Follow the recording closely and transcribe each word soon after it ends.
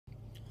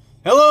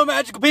Hello,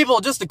 magical people!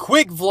 Just a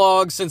quick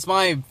vlog since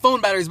my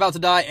phone battery is about to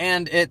die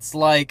and it's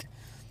like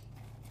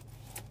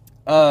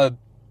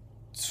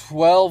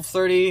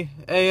 12:30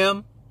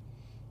 a.m.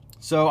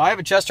 So I have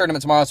a chess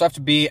tournament tomorrow, so I have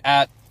to be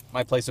at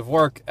my place of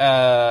work.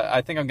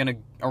 I think I'm gonna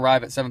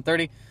arrive at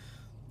 7:30,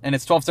 and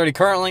it's 12:30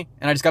 currently.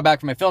 And I just got back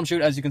from my film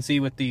shoot, as you can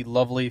see with the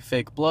lovely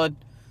fake blood.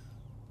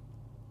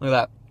 Look at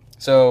that.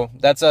 So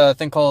that's a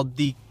thing called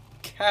the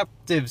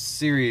Captive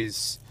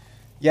series.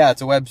 Yeah,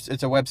 it's a web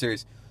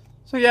series.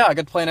 So yeah, I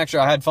got to play an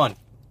extra. I had fun.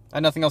 I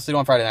had nothing else to do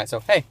on Friday night, so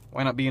hey,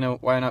 why not be in a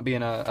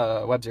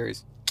web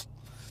series?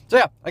 So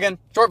yeah, again,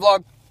 short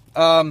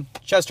vlog.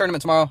 Chess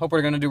tournament tomorrow. Hope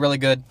we're gonna do really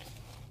good.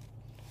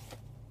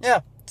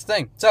 Yeah, it's a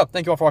thing. So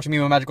thank you all for watching me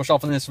and my magical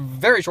shelf in this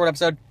very short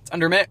episode. It's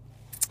under a minute.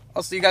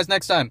 I'll see you guys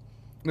next time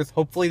with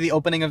hopefully the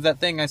opening of that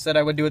thing I said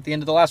I would do at the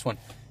end of the last one.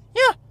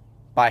 Yeah.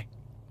 Bye.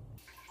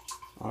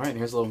 All right,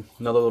 here's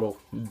another little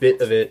bit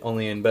of it,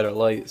 only in better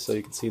light, so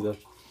you can see the.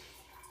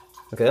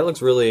 Okay, that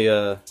looks really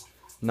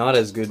not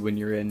as good when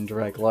you're in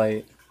direct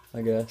light,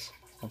 I guess.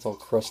 That's all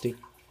crusty.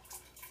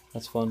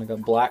 That's fun. I got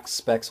black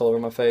specks all over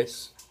my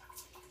face.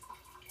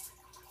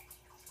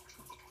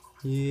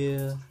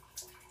 Yeah.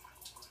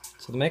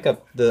 So the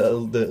makeup, the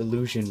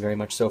illusion very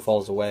much so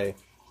falls away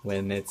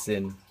when it's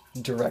in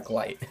direct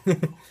light.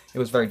 It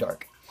was very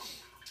dark.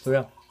 So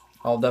yeah,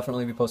 I'll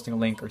definitely be posting a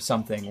link or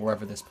something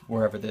wherever you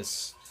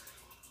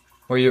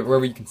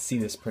can see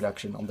this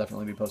production. I'll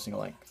definitely be posting a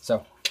link.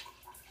 So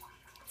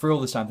for all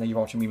this time, thank you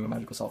for watching me and my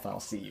magical self, and I'll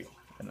see you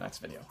in the next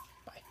video.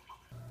 Bye.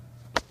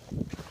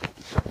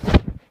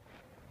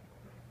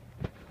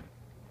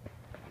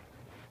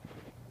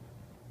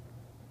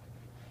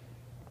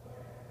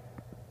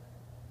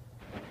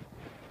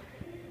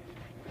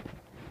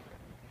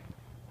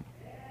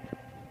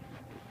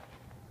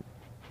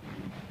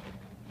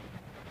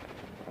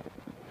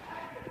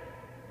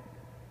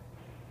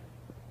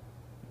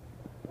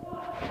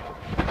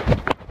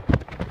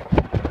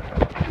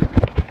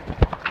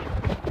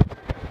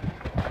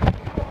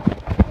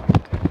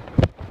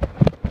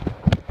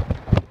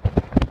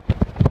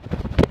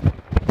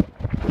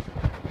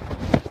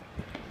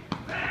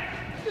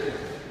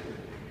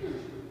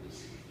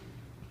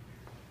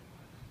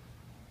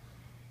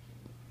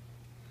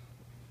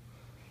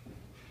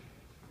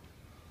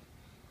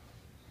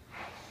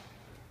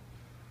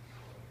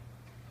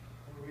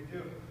 What do we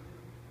do?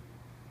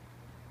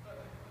 I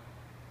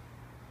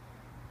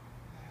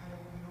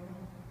don't know.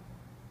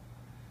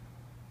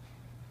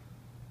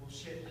 Well,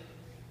 shit.